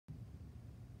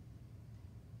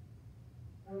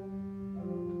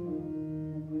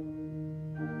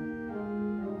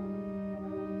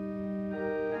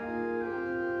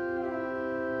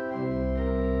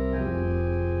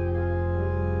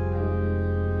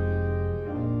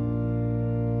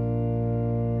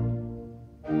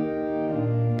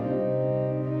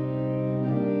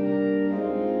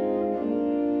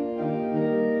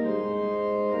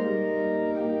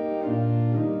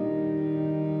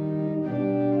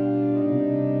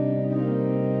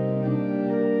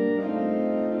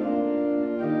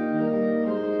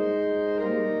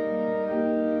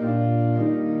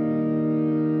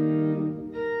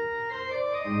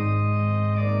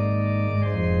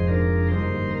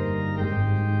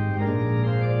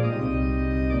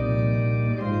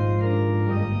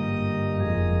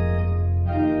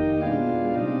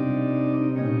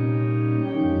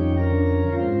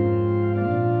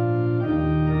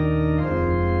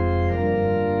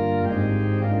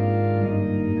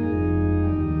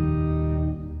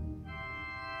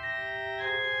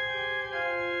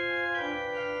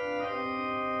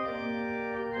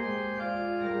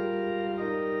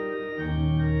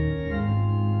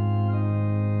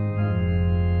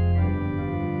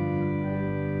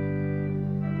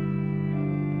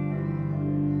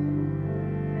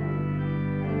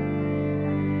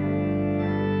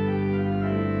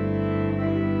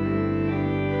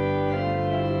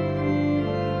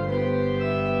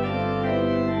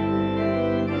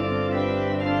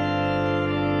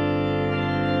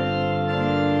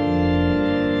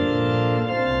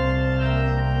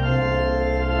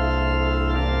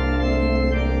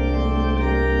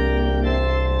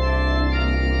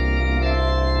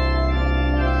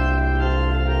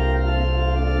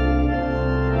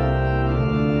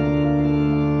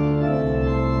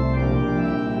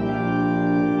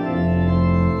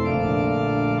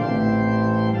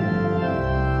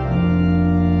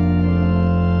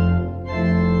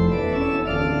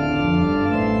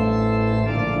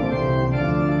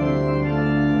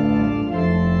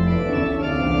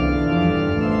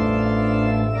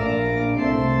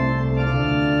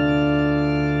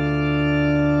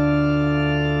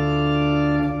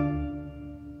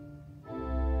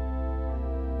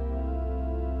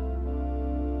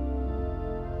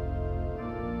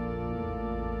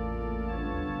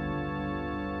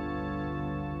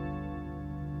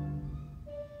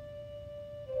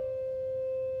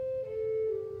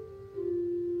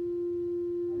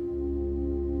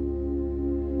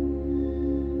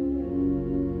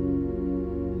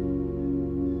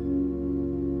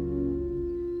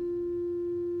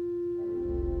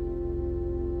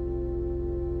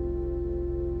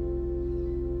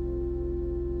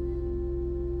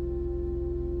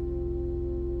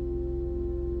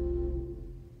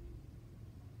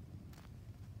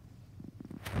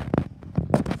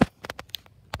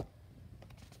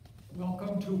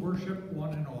Welcome to worship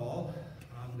one and all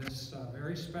on this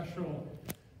very special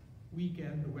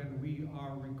weekend when we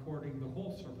are recording the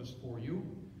whole service for you.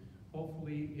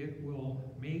 Hopefully it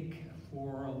will make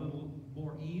for a little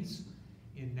more ease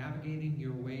in navigating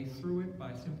your way through it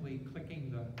by simply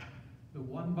clicking the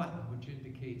one button which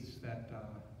indicates that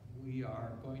we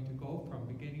are going to go from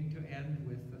beginning to end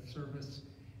with the service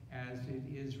as it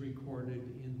is recorded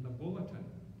in the bulletin.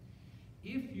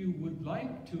 If you would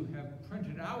like to have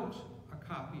printed out a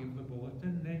copy of the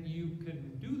bulletin, then you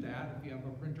can do that if you have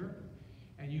a printer,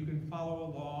 and you can follow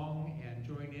along and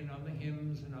join in on the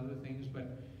hymns and other things.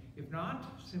 But if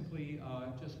not, simply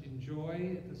just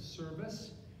enjoy the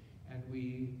service, and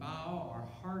we bow our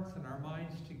hearts and our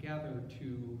minds together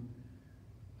to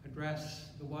address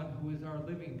the one who is our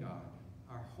living God,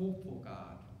 our hopeful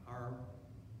God, our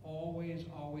always,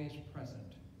 always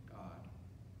present God.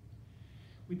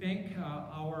 We thank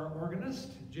our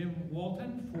organist, Jim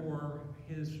Walton, for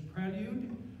his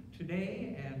prelude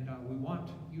today, and we want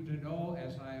you to know,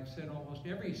 as I have said almost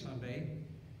every Sunday,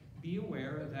 be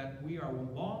aware that we are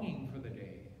longing for the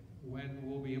day when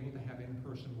we'll be able to have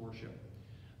in-person worship.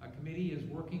 A committee is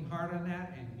working hard on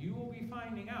that, and you will be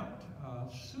finding out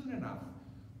soon enough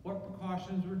what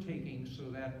precautions we're taking so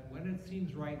that when it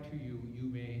seems right to you, you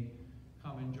may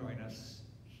come and join us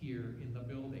here in the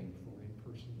building for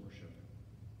in-person worship.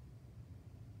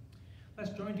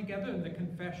 Let's join together in the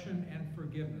confession and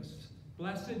forgiveness.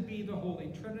 Blessed be the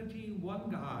Holy Trinity, one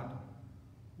God,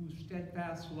 whose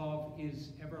steadfast love is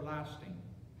everlasting,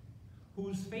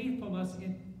 whose faithfulness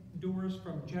endures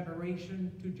from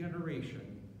generation to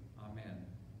generation. Amen.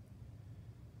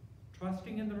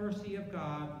 Trusting in the mercy of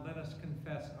God, let us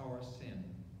confess our sin.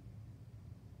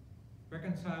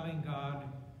 Reconciling God,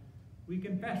 we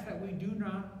confess that we do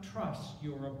not trust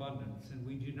your abundance, and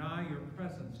we deny your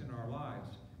presence in our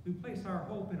lives. We place our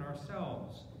hope in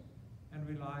ourselves, and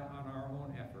rely on our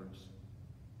own efforts.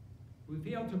 We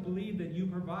fail to believe that you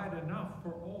provide enough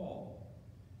for all.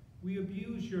 We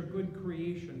abuse your good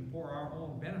creation for our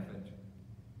own benefit.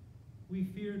 We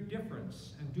fear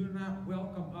difference and do not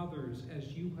welcome others as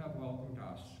you have welcomed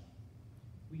us.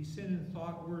 We sin in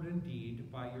thought, word, and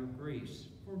deed. By your grace,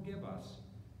 forgive us.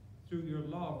 Through your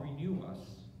love, renew us,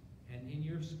 and in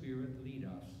your Spirit, lead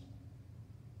us,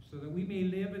 so that we may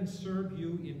live and serve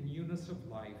you in newness of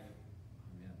life.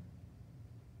 Amen.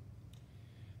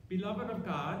 Beloved of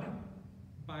God,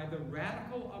 by the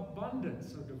radical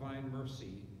abundance of divine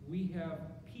mercy, we have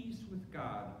peace with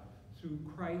God through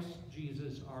Christ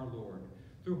Jesus our Lord,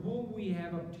 through whom we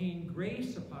have obtained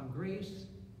grace upon grace,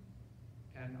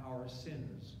 and our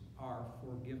sins are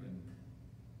forgiven.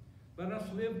 Let us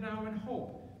live now in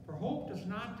hope, for hope does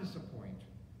not disappoint,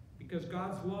 because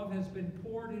God's love has been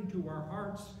poured into our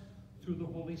hearts through the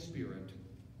Holy Spirit.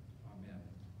 Amen.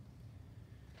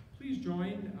 Please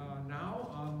join now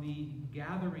on the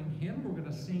gathering hymn. We're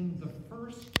going to sing the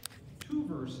first two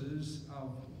verses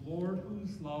of Lord,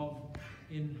 Whose Love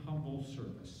in Humble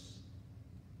Service.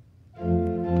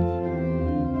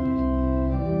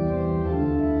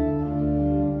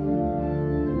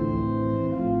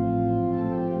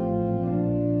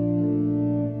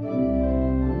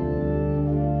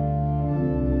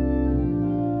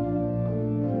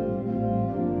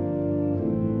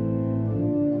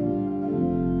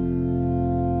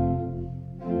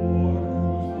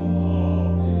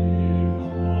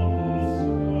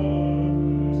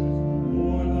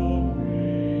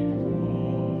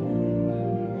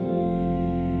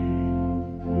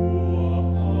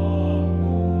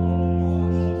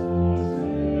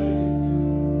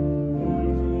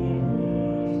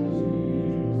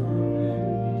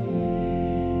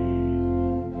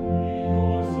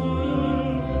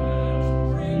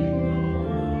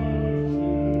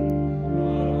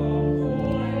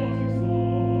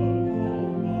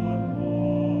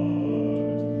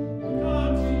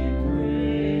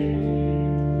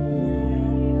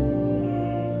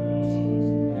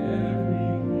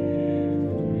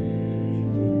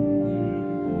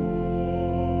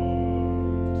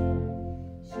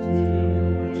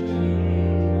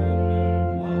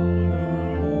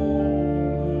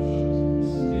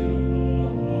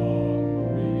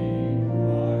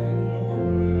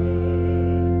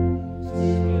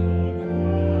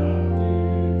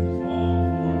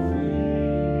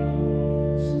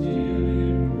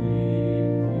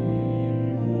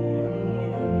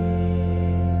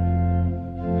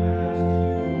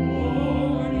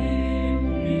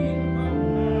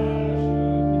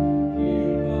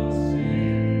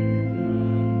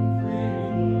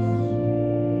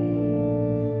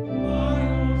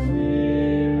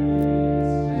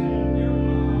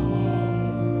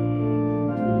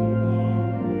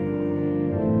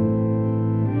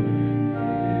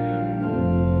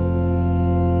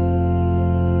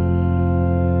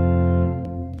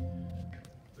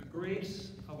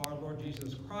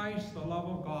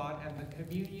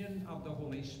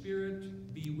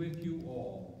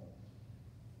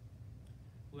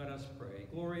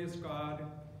 Glorious God,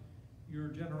 your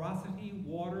generosity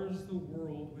waters the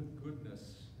world with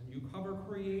goodness, and you cover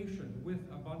creation with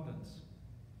abundance.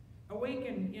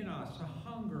 Awaken in us a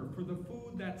hunger for the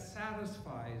food that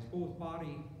satisfies both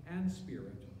body and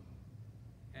spirit.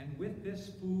 And with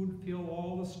this food, fill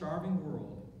all the starving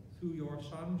world through your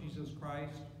Son, Jesus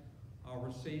Christ,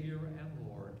 our Savior and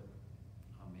Lord.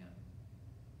 Amen.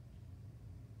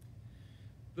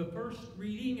 The first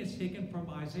reading is taken from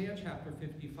Isaiah chapter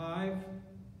 55.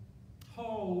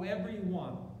 Ho,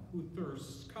 everyone who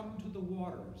thirsts, come to the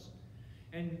waters.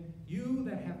 And you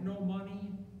that have no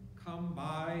money, come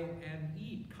buy and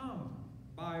eat. Come,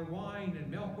 buy wine and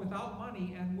milk without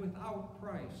money and without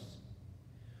price.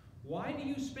 Why do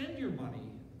you spend your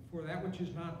money for that which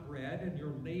is not bread, and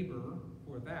your labor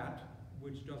for that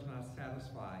which does not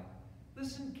satisfy?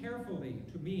 Listen carefully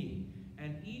to me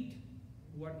and eat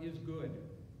what is good.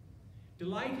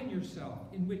 Delight in yourself,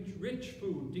 in which rich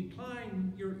food.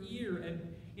 Incline your ear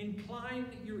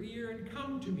and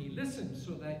come to me. Listen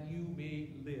so that you may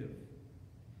live.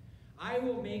 I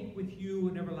will make with you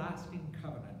an everlasting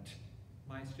covenant,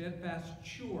 my steadfast,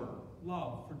 sure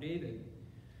love for David.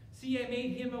 See, I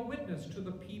made him a witness to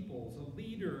the peoples, a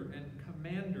leader and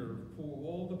commander for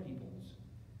all the peoples.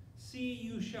 See,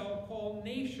 you shall call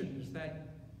nations that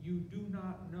you do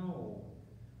not know.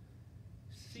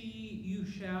 See, you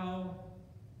shall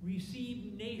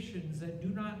receive nations that do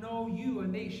not know you,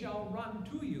 and they shall run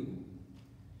to you.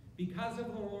 Because of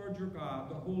the Lord your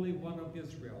God, the Holy One of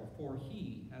Israel, for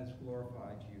he has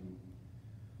glorified you.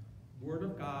 Word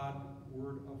of God,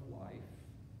 word of life.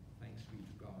 Thanks be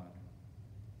to God.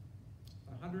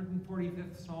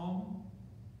 145th Psalm.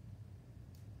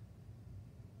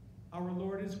 Our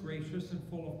Lord is gracious and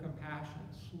full of compassion,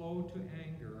 slow to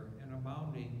anger, and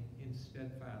abounding in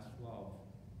steadfast love.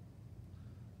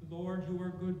 Lord, you are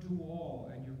good to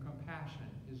all, and your compassion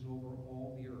is over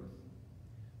all the earth.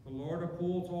 The Lord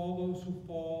upholds all those who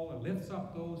fall and lifts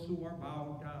up those who are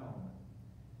bowed down.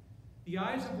 The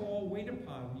eyes of all wait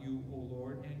upon you, O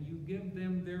Lord, and you give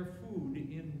them their food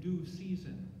in due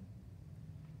season.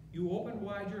 You open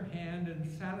wide your hand and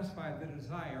satisfy the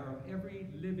desire of every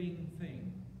living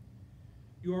thing.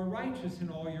 You are righteous in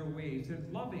all your ways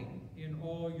and loving in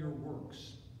all your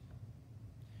works.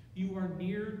 You are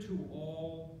near to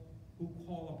all who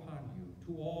call upon you,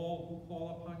 to all who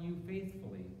call upon you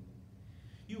faithfully.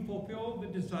 You fulfill the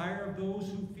desire of those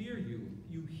who fear you.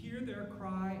 You hear their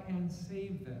cry and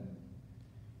save them.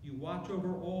 You watch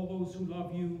over all those who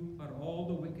love you, but all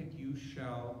the wicked you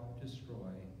shall destroy.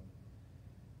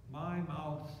 My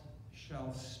mouth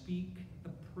shall speak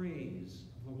the praise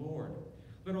of the Lord.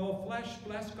 Let all flesh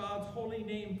bless God's holy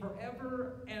name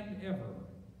forever and ever.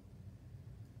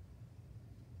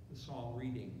 The psalm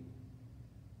reading.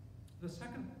 The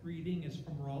second reading is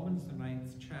from Romans, the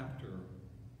 9th chapter.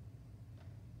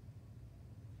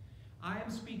 I am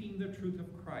speaking the truth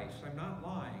of Christ. I'm not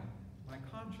lying. My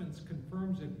conscience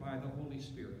confirms it by the Holy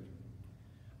Spirit.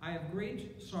 I have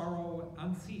great sorrow,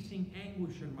 unceasing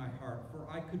anguish in my heart, for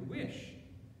I could wish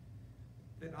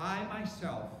that I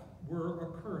myself were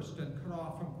accursed and cut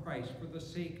off from Christ for the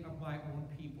sake of my own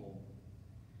people.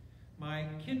 My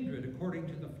kindred according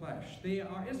to the flesh, they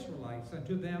are Israelites, and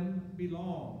to them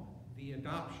belong the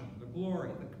adoption, the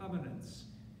glory, the covenants,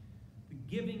 the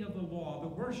giving of the law, the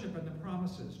worship and the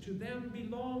promises. To them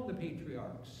belong the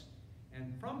patriarchs,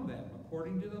 and from them,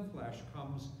 according to the flesh,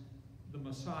 comes the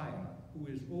Messiah,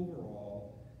 who is over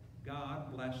all,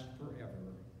 God blessed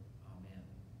forever. Amen.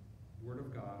 Word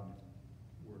of God,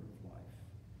 word of life.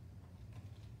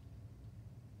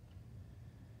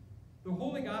 The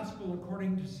Holy Gospel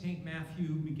according to St.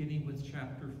 Matthew, beginning with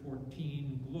chapter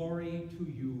 14. Glory to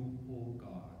you, O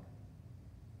God.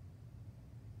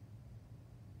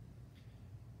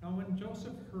 Now when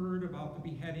Joseph heard about the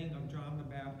beheading of John the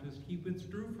Baptist, he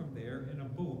withdrew from there in a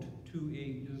boat to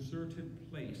a deserted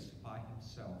place by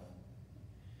himself.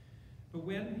 But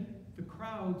when the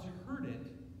crowds heard it,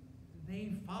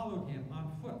 they followed him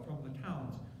on foot from the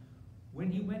towns. When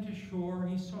he went ashore,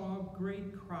 he saw a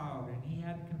great crowd, and he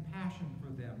had compassion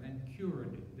for them and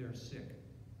cured their sick.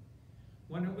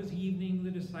 When it was evening,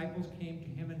 the disciples came to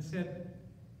him and said,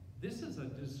 "This is a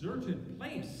deserted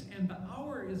place, and the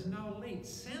hour is now late.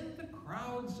 Send the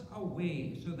crowds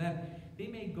away so that they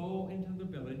may go into the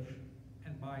village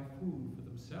and buy food for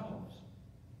themselves."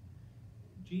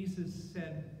 Jesus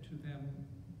said to them,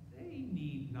 "They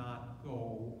need not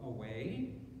go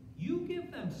away. You give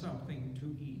them something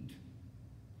to eat."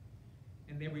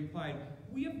 And they replied,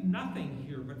 "We have nothing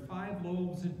here but 5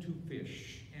 loaves and 2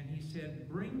 fish. And he said,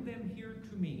 "Bring them here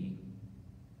to me."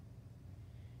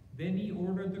 Then he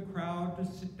ordered the crowd to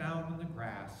sit down on the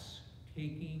grass.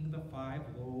 Taking the 5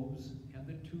 loaves and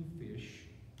the 2 fish,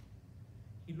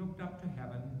 he looked up to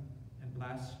heaven and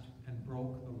blessed and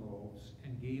broke the loaves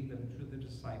and gave them to the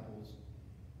disciples,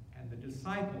 and the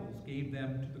disciples gave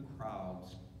them to the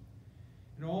crowds.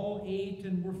 And all ate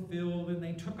and were filled, and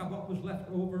they took up what was left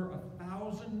over,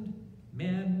 1,000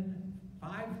 men,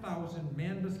 5,000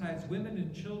 men besides women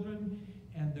and children,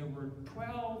 and there were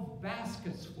 12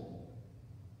 baskets full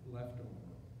left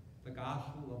over. The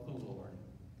gospel of the Lord.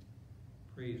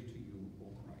 Praise to you, O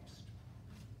Christ.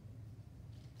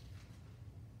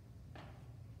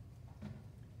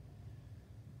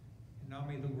 And now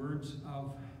may the words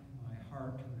of my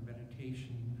heart and the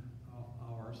meditation of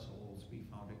our souls be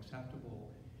found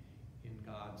acceptable in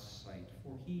God's sight,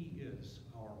 for he is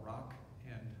our rock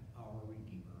and our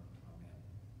Redeemer. Amen.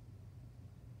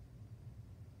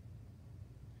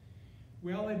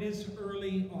 Well, it is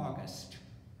early August.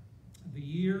 The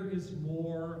year is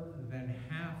more than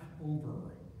half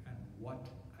over, and what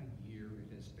a year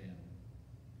it has been.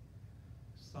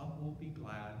 Some will be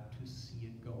glad to see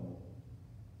it go.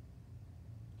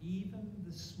 Even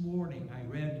this morning I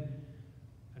read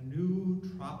a new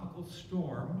tropical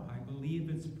storm, I believe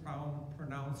it's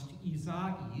pronounced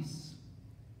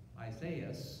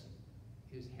Isaias,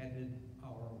 is headed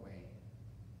our way.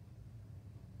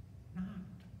 Not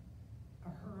a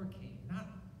hurricane, not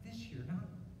this year, not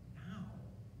now.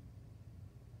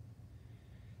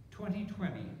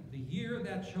 2020, the year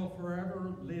that shall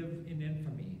forever live in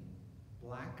infamy.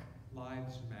 Black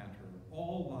lives matter,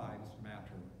 all lives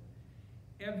matter.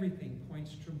 Everything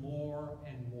points to more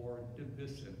and more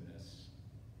divisiveness.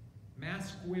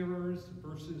 mask wearers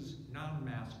versus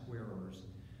non-mask wearers.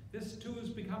 This too has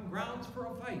become grounds for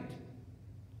a fight.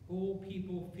 Old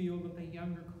people feel that the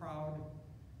younger crowd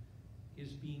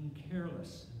is being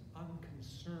careless and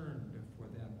unconcerned for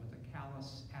them with a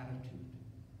callous attitude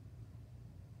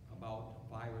about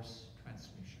virus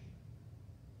transmission.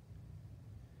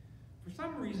 For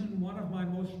some reason, one of my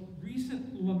most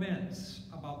recent laments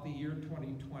about the year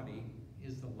 2020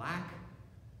 is the lack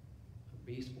of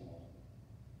baseball.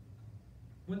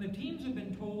 When the teams have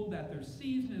been told that their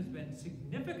season has been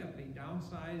significantly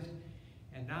downsized,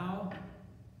 and now,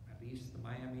 at least the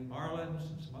Miami Marlins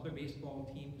and some other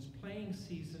baseball teams' playing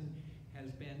season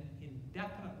has been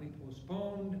indefinitely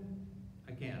postponed,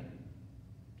 again,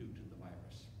 due to the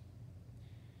virus.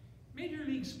 Major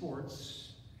league sports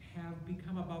have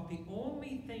become about the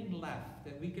only thing left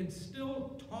that we can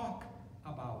still talk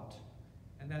about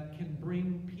and that can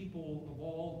bring people of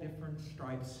all different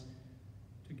stripes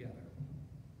together.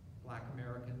 Black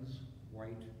Americans,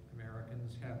 white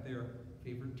Americans have their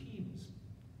favorite teams.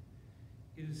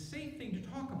 It is a safe thing to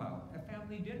talk about at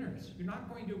family dinners. You're not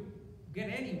going to get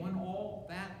anyone all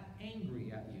that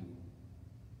angry at you.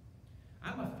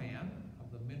 I'm a fan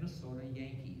of the Minnesota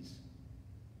Yankees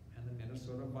and the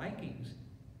Minnesota Vikings.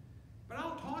 But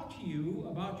I'll talk to you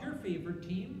about your favorite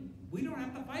team. We don't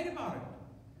have to fight about it.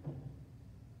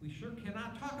 We sure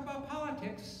cannot talk about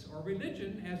politics or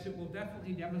religion, as it will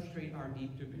definitely demonstrate our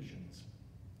deep divisions.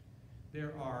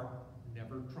 There are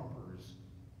never-Trumpers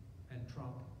and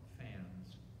Trump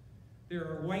fans. There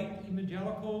are white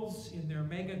evangelicals in their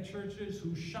mega churches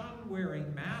who shun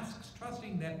wearing masks,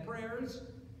 trusting that prayers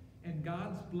and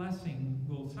God's blessing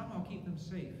will somehow keep them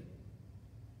safe.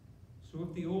 So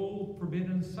if the old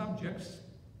forbidden subjects,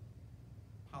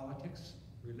 politics,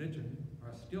 religion,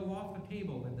 are still off the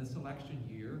table in this election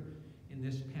year, in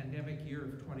this pandemic year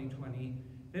of 2020,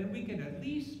 then we can at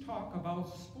least talk about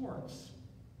sports.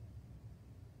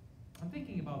 I'm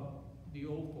thinking about the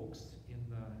old folks in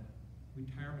the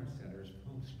retirement centers for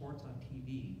whom sports on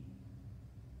TV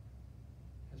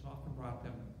has often brought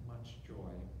them much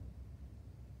joy.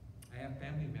 I have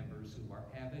family members who are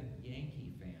avid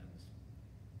Yankee fans.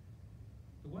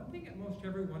 The one thing that most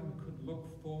everyone could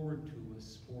look forward to was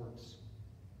sports.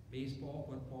 Baseball,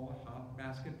 football,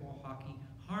 basketball, hockey,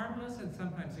 harmless and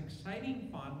sometimes exciting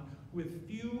fun with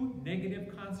few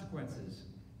negative consequences.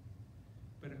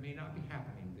 But it may not be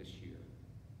happening this year,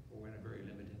 or in a very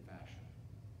limited fashion.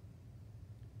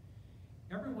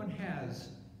 Everyone has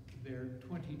their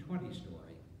 2020 story.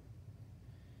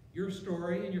 Your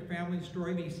story and your family's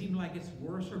story may seem like it's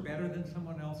worse or better than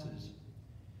someone else's.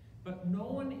 But no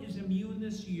one is immune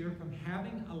this year from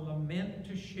having a lament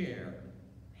to share.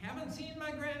 Haven't seen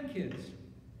my grandkids.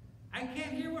 I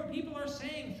can't hear what people are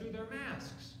saying through their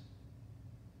masks.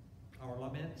 Our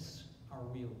laments are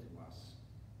real to us.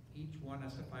 Each one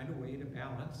has to find a way to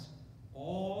balance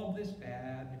all of this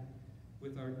bad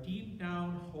with our deep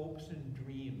down hopes and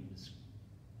dreams.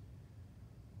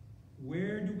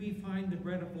 Where do we find the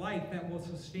bread of life that will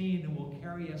sustain and will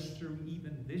carry us through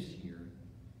even this year?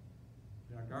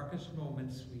 In our darkest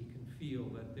moments, we can feel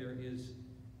that there is,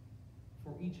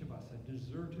 for each of us, a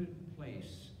deserted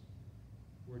place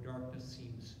where darkness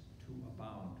seems to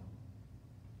abound.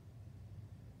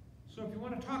 So if you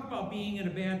want to talk about being in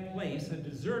a bad place, a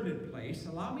deserted place,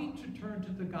 allow me to turn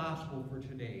to the gospel for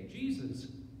today. Jesus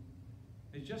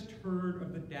has just heard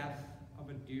of the death of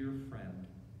a dear friend.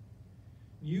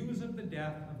 News of the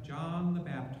death of John the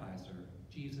Baptizer,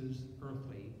 Jesus'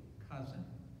 earthly cousin.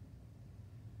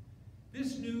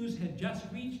 This news had just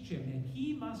reached him, and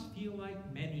he must feel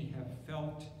like many have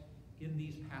felt in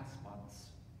these past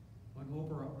months, when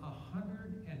over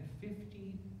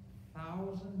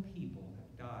 150,000 people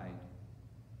have died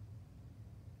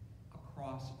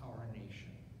across our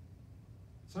nation.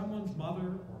 Someone's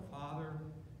mother or father,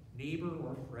 neighbor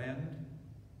or friend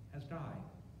has died.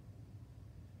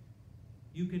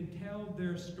 You can tell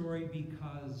their story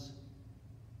because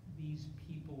these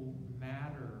people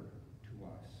matter to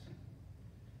us.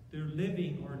 Their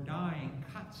living or dying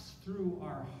cuts through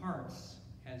our hearts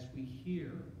as we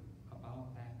hear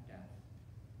about that death.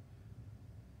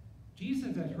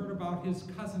 Jesus had heard about his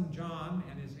cousin John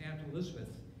and his Aunt Elizabeth.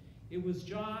 It was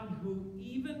John who,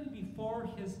 even before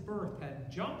his birth,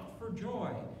 had jumped for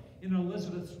joy in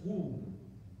Elizabeth's womb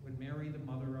when Mary, the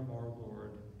mother of our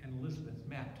Lord, and Elizabeth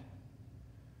met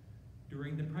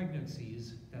during the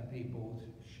pregnancies that they both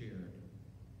shared.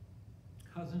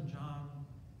 Cousin John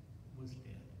was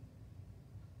dead.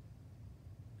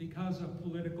 Because of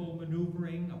political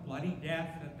maneuvering, a bloody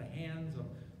death at the hands of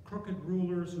crooked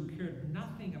rulers who cared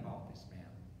nothing about this man,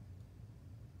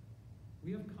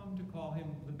 we have come to call him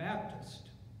the Baptist,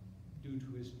 due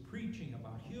to his preaching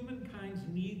about humankind's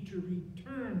need to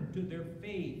return to their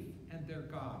faith and their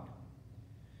God.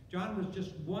 John was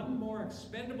just one more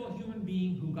expendable human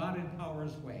being who got in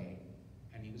power's way,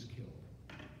 and he was killed.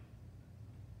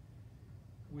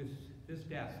 With this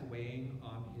death weighing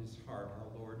on his heart,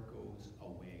 our Lord goes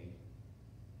away.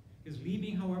 His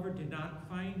leaving, however, did not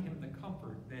find him the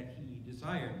comfort that he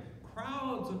desired.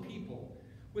 Crowds of people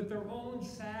with their own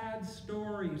sad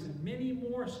stories and many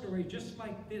more stories just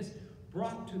like this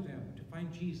brought to them to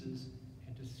find Jesus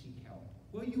and to seek help.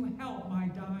 Will you help my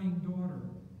dying daughter?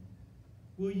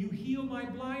 Will you heal my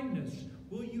blindness?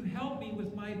 Will you help me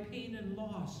with my pain and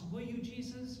loss? Will you,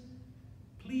 Jesus?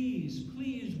 Please,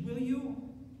 please, will you?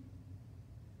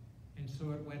 And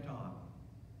so it went on,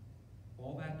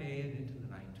 all that day and into the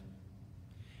night.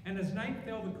 And as night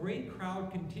fell, the great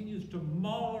crowd continues to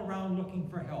mull around looking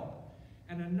for help.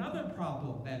 And another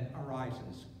problem then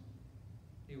arises.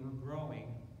 They were growing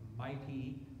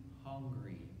mighty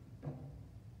hungry.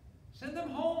 Send them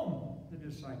home, the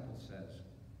disciple says.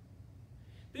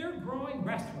 They're growing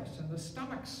restless and the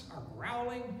stomachs are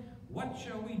growling. What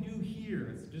shall we do here?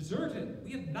 It's deserted.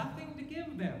 We have nothing to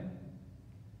give them.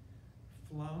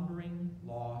 Floundering,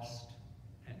 lost,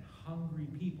 and hungry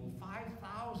people,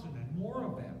 5,000 and more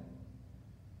of them.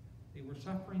 They were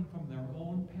suffering from their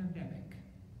own pandemic,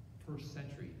 first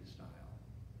century style.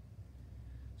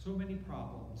 So many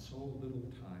problems, so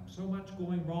little time, so much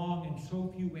going wrong and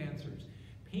so few answers.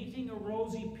 Painting a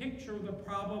rosy picture of the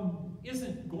problem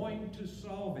isn't going to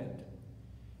solve it.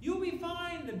 You'll be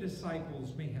fine, the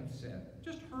disciples may have said.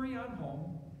 Just hurry on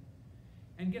home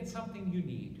and get something you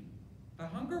need. The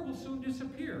hunger will soon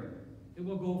disappear. It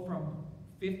will go from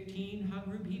 15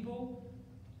 hungry people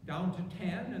down to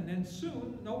 10, and then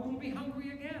soon no one will be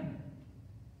hungry again.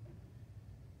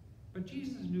 But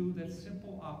Jesus knew that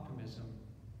simple optimism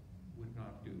would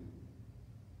not do.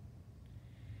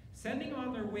 Sending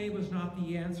on their way was not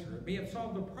the answer. It may have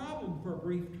solved the problem for a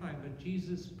brief time, but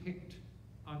Jesus picked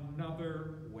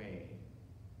another way.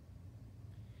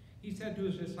 He said to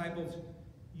his disciples,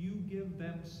 "You give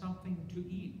them something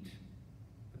to eat."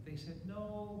 But they said,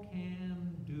 "No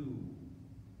can do.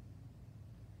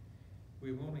 We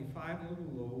have only 5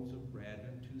 little loaves of bread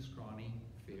and 2 scrawny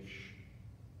fish."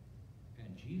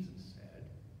 And Jesus said,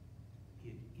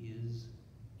 "It is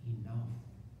enough."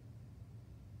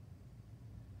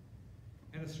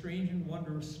 And a strange and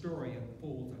wondrous story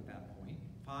unfolds at that point.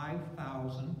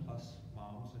 5,000 plus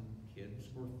moms and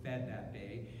kids were fed that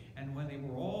day. And when they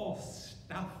were all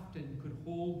stuffed and could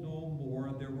hold no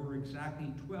more, there were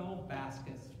exactly 12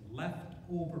 baskets left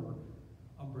over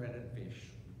of bread and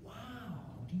fish. Wow!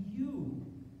 Do you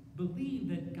believe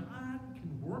that God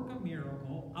can work a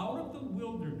miracle out of the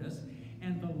wilderness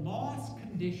and the lost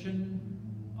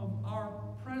condition of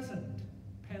our present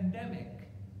pandemic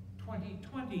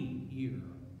 2020 year?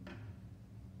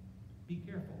 Be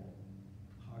careful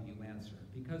how you answer,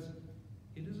 because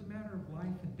it is a matter of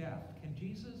life and death. Can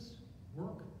Jesus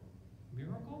work a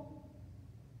miracle?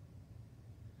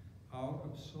 Out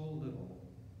of so little,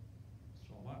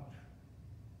 so much.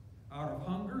 Out of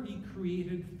hunger, he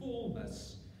created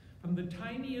fullness. From the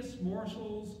tiniest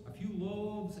morsels, a few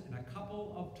loaves and a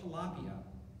couple of tilapia,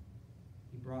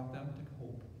 he brought them to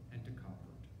hope and to comfort.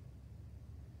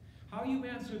 How you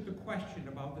answered the question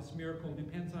about this miracle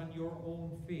depends on your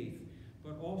own faith,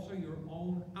 but also your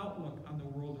own outlook on the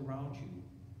world around you.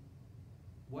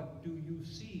 What do you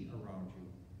see around you?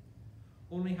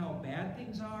 Only how bad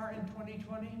things are in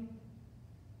 2020?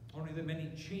 Only the many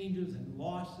changes and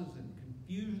losses and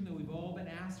confusion that we've all been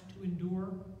asked to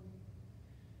endure?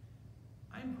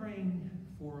 I'm praying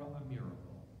for a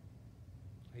miracle.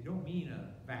 I don't mean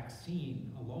a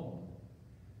vaccine alone.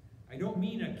 I don't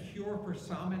mean a cure for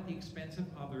some at the expense of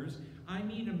others. I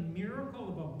mean a miracle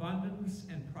of abundance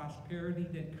and prosperity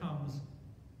that comes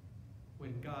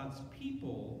when God's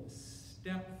people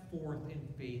step forth in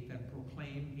faith and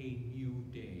proclaim a new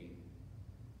day.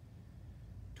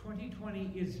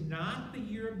 2020 is not the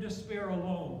year of despair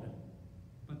alone,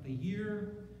 but the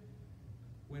year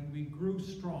when we grew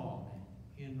strong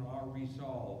in our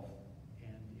resolve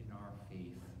and in our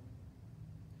faith.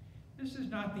 This is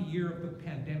not the year of the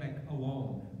pandemic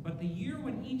alone, but the year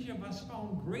when each of us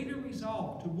found greater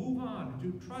resolve to move on,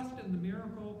 to trust in the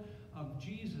miracle of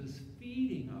Jesus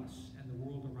feeding us and the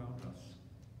world around us.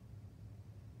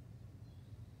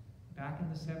 Back in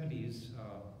the 70s,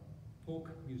 a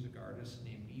folk music artist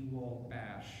named Ewald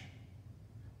Bash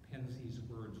pens these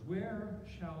words, "Where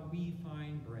shall we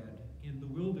find bread? In the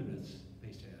wilderness,"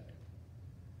 they said.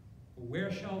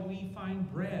 "Where shall we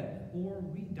find bread, or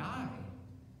we die?"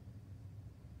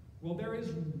 Well, there is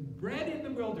bread in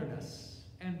the wilderness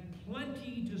and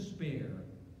plenty to spare.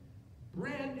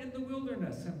 in the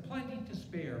wilderness and plenty to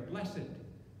spare. Blessed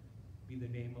be the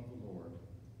name of the Lord.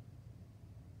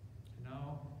 And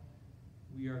now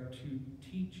we are to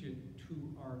teach it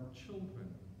to our children,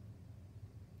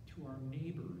 to our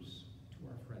neighbors, to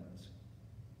our friends.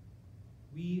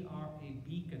 We are a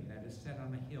beacon that is set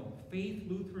on a hill. Faith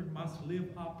Lutheran must live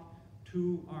up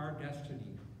to our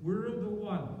destiny. We're the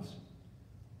ones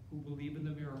who believe in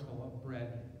the miracle of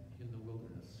bread in the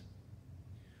wilderness.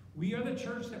 We are the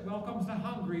church that welcomes the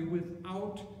hungry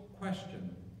without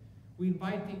question. We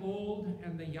invite the old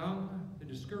and the young, the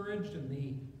discouraged and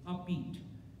the upbeat.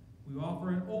 We offer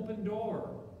an open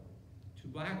door to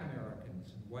Black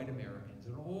Americans and white Americans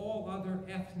and all other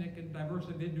ethnic and diverse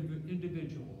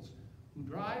individuals who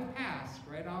drive past,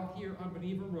 right out here on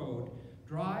Geneva Road,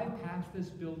 drive past this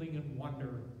building and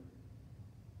wonder,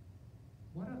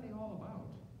 what are they all about?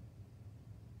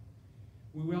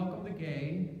 We welcome the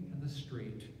gay and the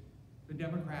straight, the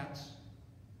Democrats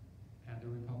and the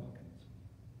Republicans.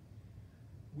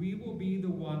 We will be the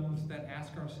ones that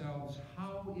ask ourselves,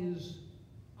 how is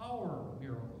our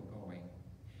miracle going?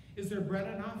 Is there bread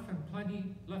enough and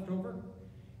plenty left over?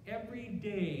 Every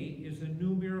day is a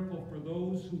new miracle for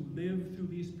those who live through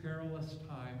these perilous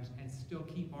times and still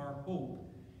keep our hope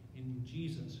in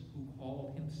Jesus, who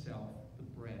called himself the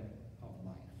bread of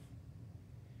life.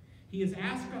 He has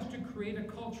asked us to create a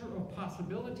culture of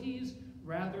possibilities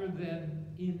rather than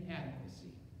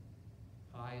inadequacy.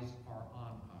 Eyes are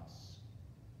on us.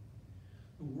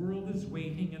 The world is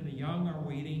waiting and the young are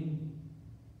waiting.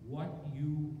 What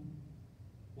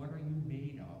are you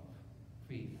made of,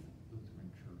 Faith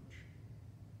Lutheran Church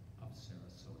of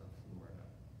Sarasota, Florida?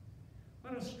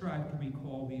 Let us strive to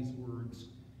recall these words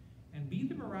and be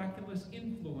the miraculous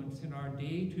influence in our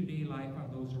day-to-day life on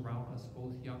those around us,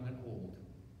 both young and old.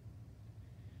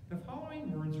 The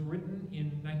following words were written in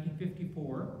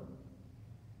 1954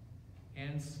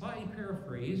 and slightly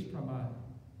paraphrased from a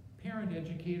parent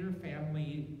educator,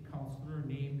 family counselor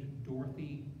named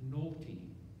Dorothy Nolte.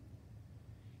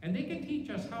 And they can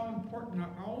teach us how important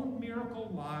our own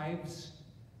miracle lives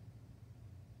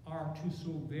are to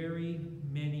so very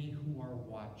many who are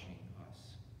watching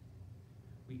us.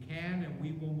 We can and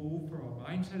we will move from a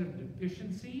mindset of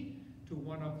deficiency to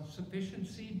one of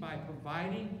sufficiency by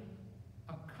providing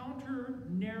a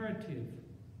counter-narrative.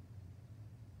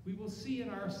 We will see in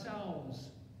ourselves,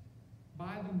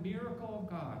 by the miracle of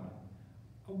God,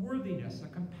 a worthiness, a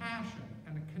compassion,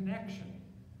 and a connection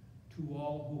to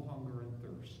all who hunger and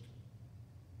thirst.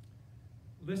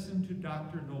 Listen to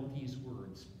Dr. Nolte's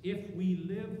words. If we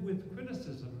live with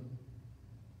criticism,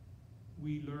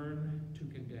 we learn to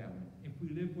condemn. If we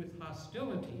live with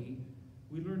hostility,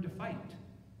 we learn to fight.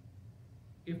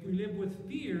 If we live with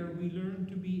fear, we learn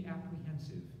to be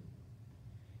apprehensive.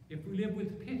 If we live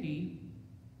with pity,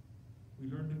 we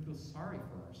learn to feel sorry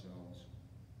for ourselves.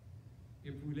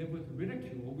 If we live with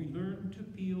ridicule, we learn to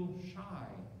feel shy.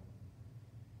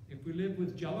 If we live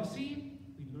with jealousy,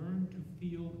 we learn to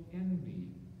feel envy.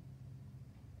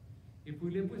 If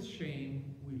we live with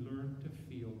shame, we learn to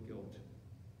feel guilt.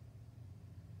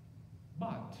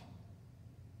 But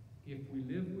if we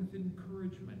live with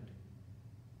encouragement,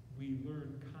 we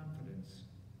learn confidence.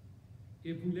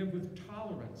 If we live with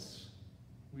tolerance,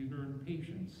 we learn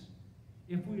patience.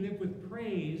 If we live with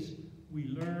praise, we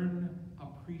learn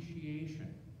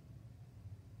appreciation.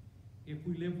 If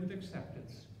we live with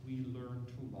acceptance, we learn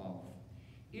to love.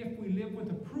 If we live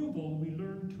with approval, we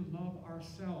learn to love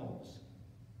ourselves.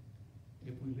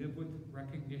 If we live with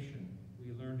recognition,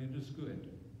 we learn it is good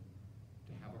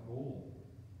to have a goal.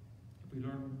 If we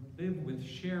live with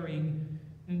sharing,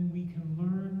 then we can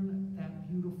learn that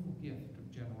beautiful gift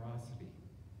of generosity.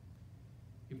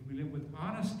 If we live with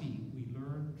honesty, we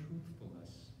learn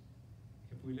truthfulness.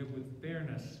 If we live with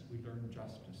fairness, we learn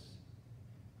justice.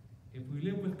 If we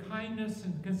live with kindness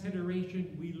and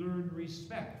consideration, we learn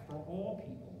respect for all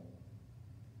people.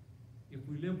 If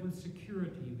we live with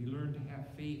security, we learn to have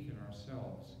faith in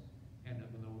ourselves and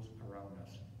in those around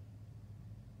us.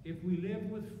 If we live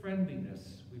with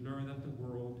friendliness, we learn that the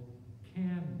world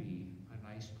can be a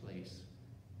nice place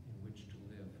in which to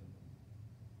live.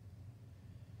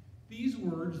 These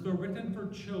words, though written for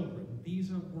children,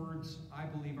 these are words I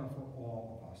believe are for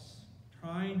all of us,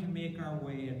 trying to make our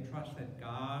way and trust that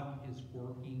God is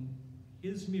working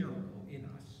his miracle in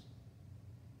us.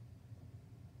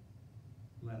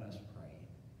 Let us pray.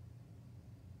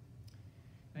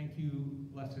 Thank you,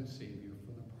 blessed Savior,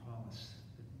 for the promise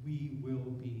that we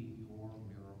will be your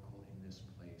miracle in this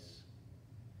place.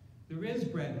 There is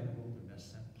bread in the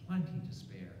wilderness and plenty to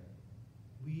spare.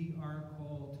 We are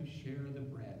called to share the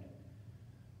bread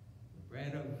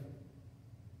of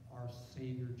our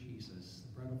Savior Jesus,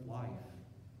 the bread of life,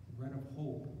 bread of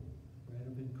hope, bread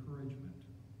of encouragement.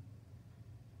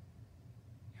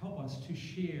 Help us to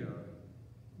share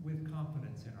with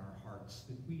confidence in our hearts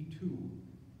that we too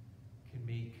can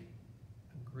make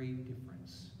a great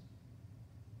difference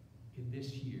in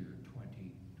this year,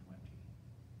 2020.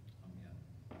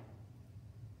 Amen.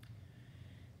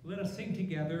 Let us sing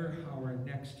together our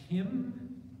next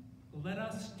hymn, Let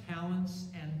Us Talents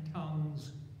and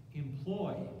Tongues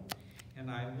Employ. And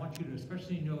I want you to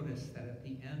especially notice that at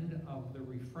the end of the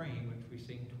refrain, which we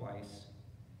sing twice,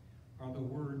 are the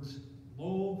words,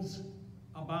 loaves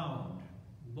abound.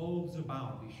 Loaves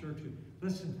abound. Be sure to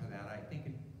listen to that. I think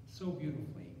it so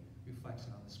beautifully reflects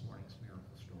on this morning's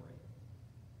miracle story.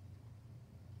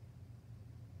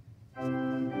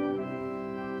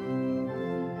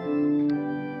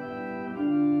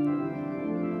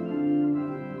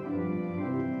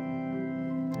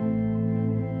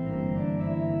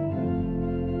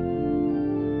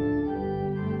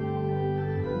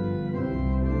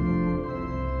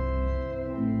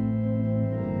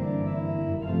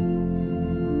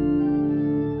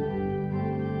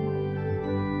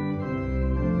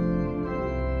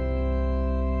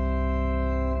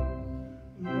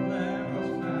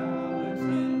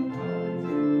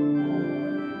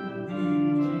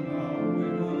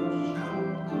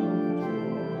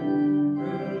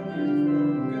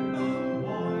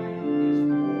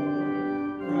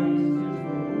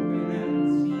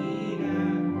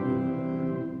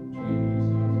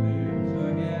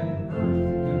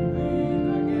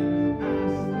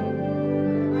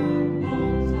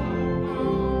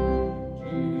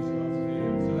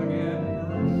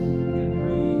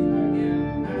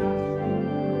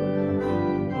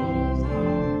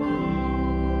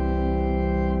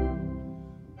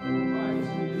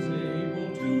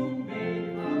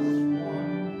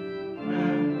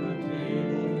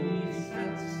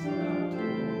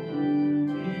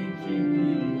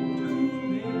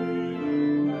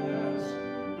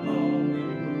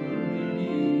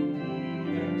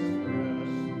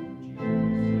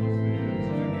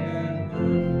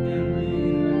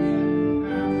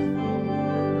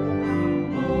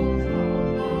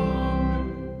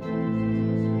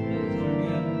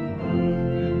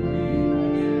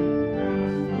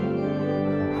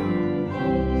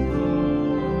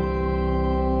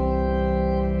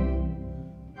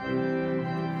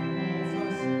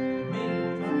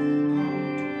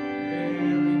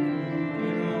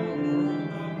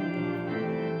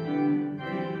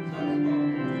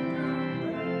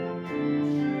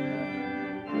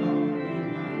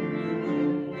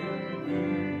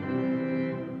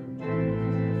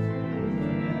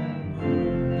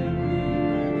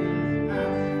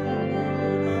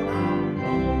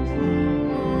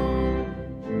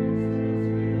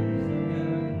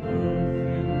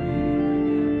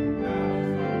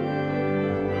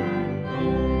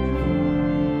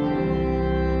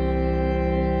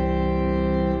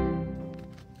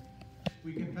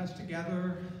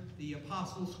 Together the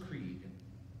Apostles' Creed.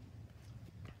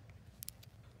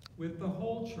 With the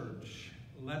whole church,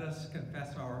 let us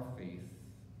confess our faith.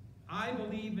 I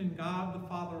believe in God the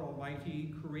Father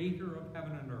Almighty, creator of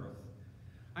heaven and earth.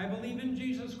 I believe in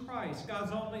Jesus Christ,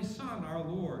 God's only Son, our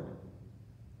Lord,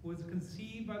 who was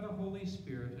conceived by the Holy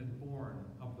Spirit and born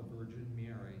of the Virgin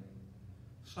Mary,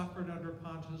 suffered under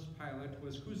Pontius Pilate,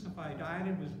 was crucified, died,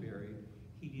 and was buried.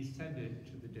 He descended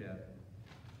to the dead.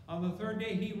 On the third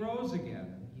day he rose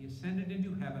again. He ascended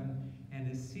into heaven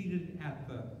and is seated at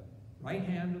the right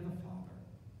hand of the Father.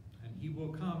 And he will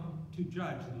come to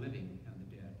judge the living and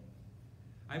the dead.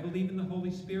 I believe in the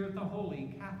Holy Spirit, the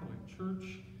Holy Catholic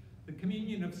Church, the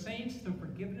communion of saints, the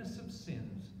forgiveness of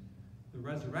sins, the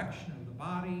resurrection of the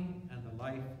body, and the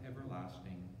life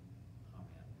everlasting.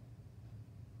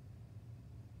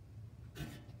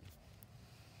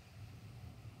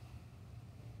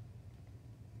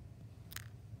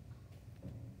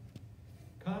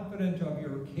 Confident of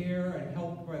your care and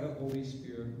helped by the Holy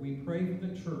Spirit, we pray for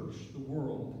the church, the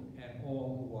world, and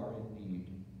all who are in need.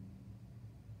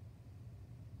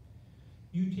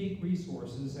 You take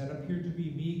resources that appear to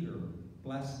be meager,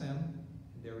 bless them,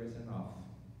 and there is enough.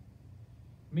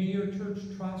 May your church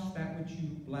trust that which you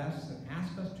bless and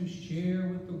ask us to share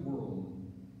with the world,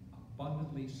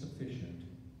 abundantly sufficient.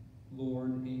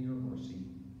 Lord, in your mercy,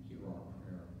 hear our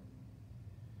prayer.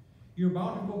 Your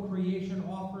bountiful creation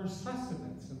offers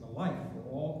sustenance in the life for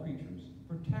all creatures.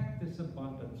 Protect this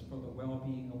abundance for the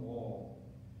well-being of all.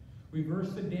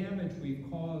 Reverse the damage we've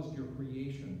caused your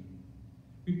creation.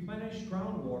 Replenish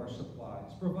groundwater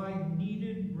supplies. Provide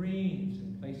needed rains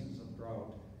in places of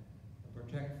drought. And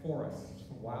protect forests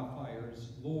from wildfires.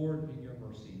 Lord, in your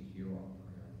mercy, hear our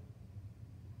prayer.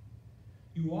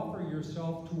 You offer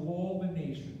yourself to all the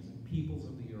nations and peoples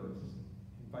of the earth,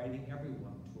 inviting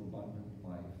everyone to abundant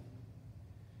life.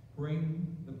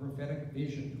 Bring the prophetic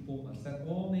vision to fullness, that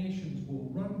all nations will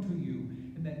run to you,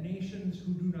 and that nations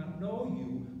who do not know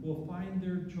you will find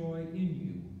their joy in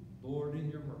you. Lord, in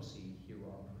your mercy, hear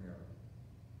our prayer.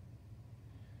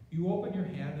 You open your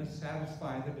hand and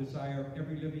satisfy the desire of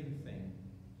every living thing.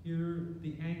 Hear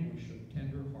the anguish of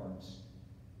tender hearts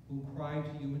who cry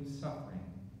to you in suffering,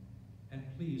 and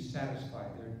please satisfy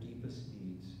their deepest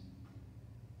needs.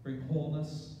 Bring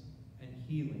wholeness and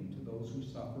healing to those who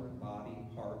suffer in body,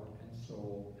 heart, and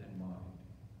soul, and mind.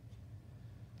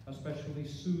 Especially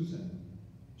Susan,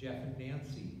 Jeff and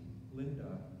Nancy,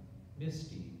 Linda,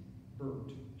 Misty,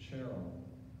 Bert, Cheryl,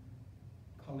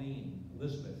 Colleen,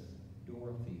 Elizabeth,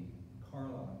 Dorothy,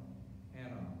 Carla,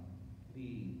 Anna,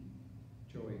 Lee,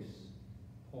 Joyce,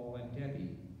 Paul and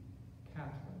Debbie,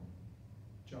 Catherine,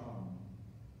 John,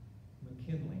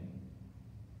 McKinley,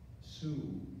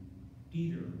 Sue,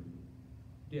 Dieter,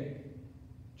 Dick,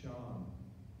 John,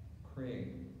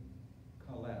 Craig,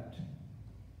 Colette,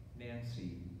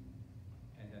 Nancy,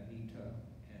 and Anita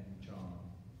and John.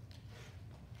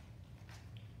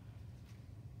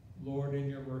 Lord, in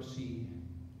your mercy,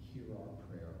 hear our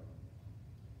prayer.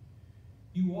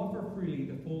 You offer freely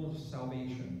the fullness of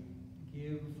salvation.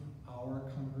 Give our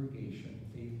congregation,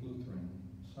 Faith Lutheran,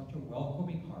 such a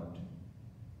welcoming heart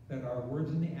that our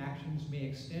words and the actions may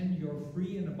extend your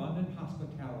free and abundant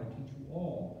hospitality to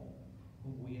all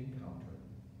whom we encounter.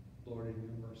 Lord, in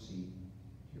your mercy,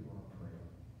 hear our prayer.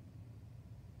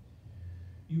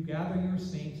 You gather your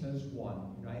saints as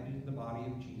one, united in the body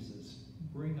of Jesus.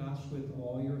 Bring us with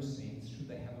all your saints to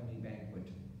the heavenly banquet.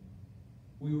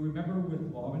 We remember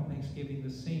with love and thanksgiving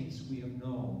the saints we have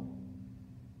known,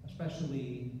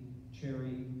 especially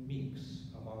Cherry Meeks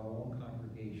of our own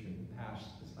congregation who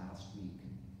passed this last week,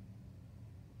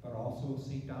 but also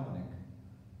St. Dominic,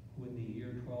 who in the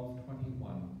year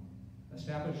 1221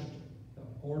 established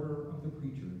the Order of the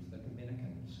Preachers, the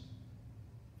Dominicans,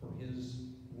 for his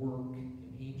work in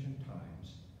ancient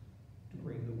times to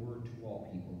bring the word to all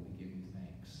people. We give you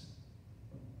thanks.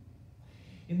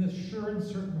 In the sure and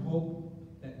certain hope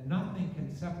that nothing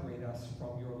can separate us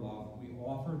from your love, we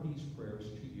offer these prayers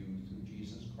to you through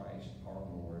Jesus Christ our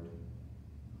Lord.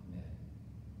 Amen.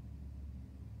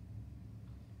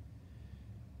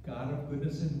 God of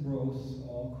goodness and growth,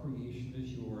 all creation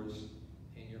is yours,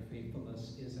 and your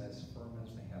faithfulness is as firm as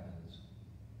the heavens.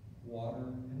 Water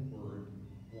and word,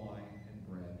 wine and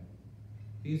bread.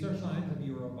 These are signs of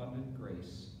your abundant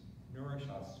grace. Nourish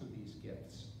us through these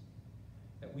gifts,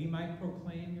 that we might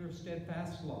proclaim your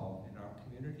steadfast love in our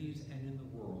communities and in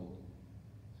the world,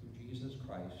 through Jesus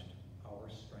Christ, our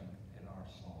strength and our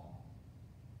song.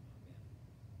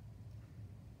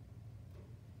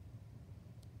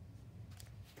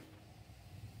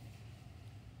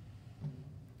 Amen.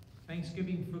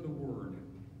 Thanksgiving for the word.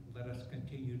 Let us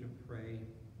continue to pray.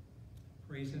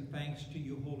 Praise and thanks to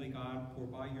you, holy God, for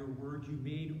by your word you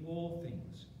made all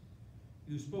things.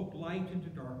 You spoke light into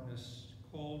darkness,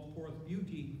 called forth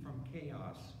beauty from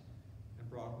chaos, and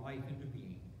brought life into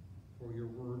being. For your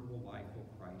word, O life, O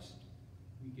Christ,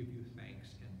 we give you thanks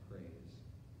and praise.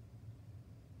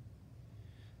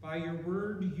 By your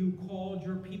word you called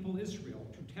your people Israel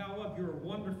to tell of your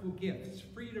wonderful gifts,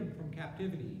 freedom from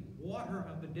captivity, water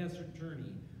on the desert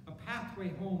journey, a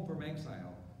pathway home from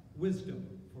exile, wisdom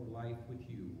for life with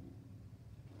you.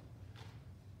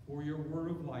 For your word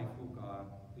of life, O God,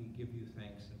 we give you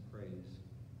thanks and praise.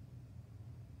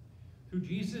 Through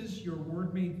Jesus, your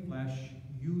word made flesh,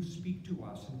 you speak to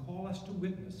us and call us to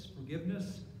witness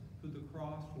forgiveness through the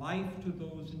cross, life to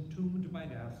those entombed by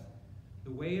death,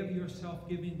 the way of your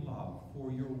self-giving love.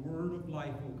 For your word of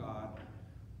life, O God,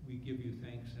 we give you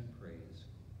thanks and praise.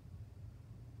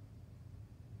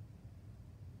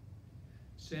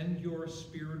 Send your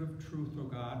spirit of truth, O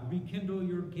God. Rekindle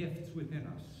your gifts within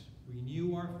us.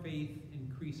 Renew our faith,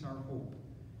 increase our hope,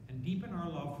 and deepen our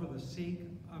love for the sake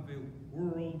of a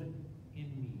world in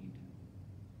need.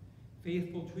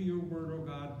 Faithful to your word, O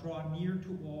God, draw near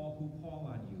to all who call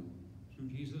on you, through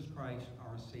Jesus Christ,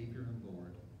 our Savior and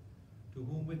Lord, to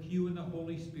whom with you and the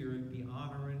Holy Spirit be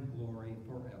honor and glory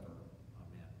forever.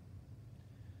 Amen.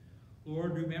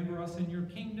 Lord, remember us in your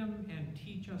kingdom and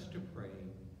teach us to pray.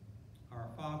 Our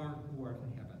Father, who art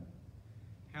in heaven,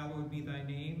 hallowed be thy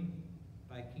name.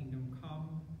 Thy kingdom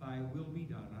come, thy will be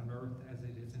done on earth as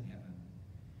it is in heaven.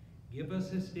 Give us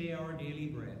this day our daily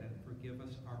bread, and forgive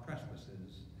us our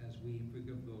trespasses, as we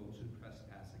forgive those who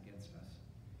trespass against us.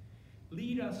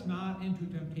 Lead us not into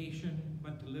temptation,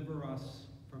 but deliver us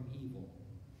from evil.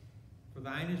 For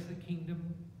thine is the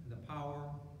kingdom, and the power,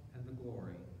 and the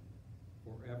glory,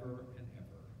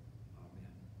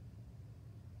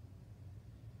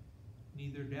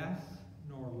 neither death,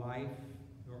 nor life,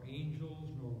 nor angels,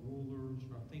 nor rulers,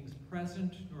 nor things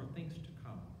present, nor things to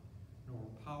come, nor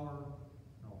power,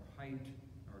 nor height,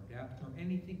 nor depth, nor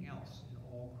anything else in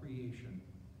all creation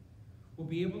will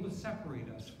be able to separate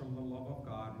us from the love of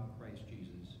God in Christ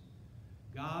Jesus.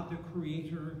 God, the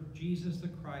Creator, Jesus the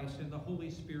Christ, and the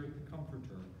Holy Spirit, the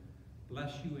Comforter,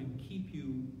 bless you and keep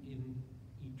you in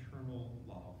eternal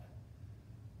love.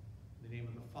 In the name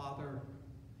of the Father,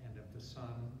 and of the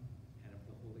Son, and of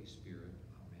the Holy Spirit.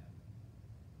 Amen.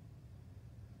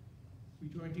 We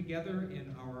join together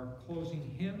in our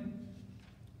closing hymn,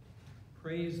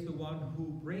 Praise the One Who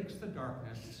Breaks the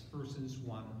Darkness, verses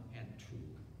 1 and 2.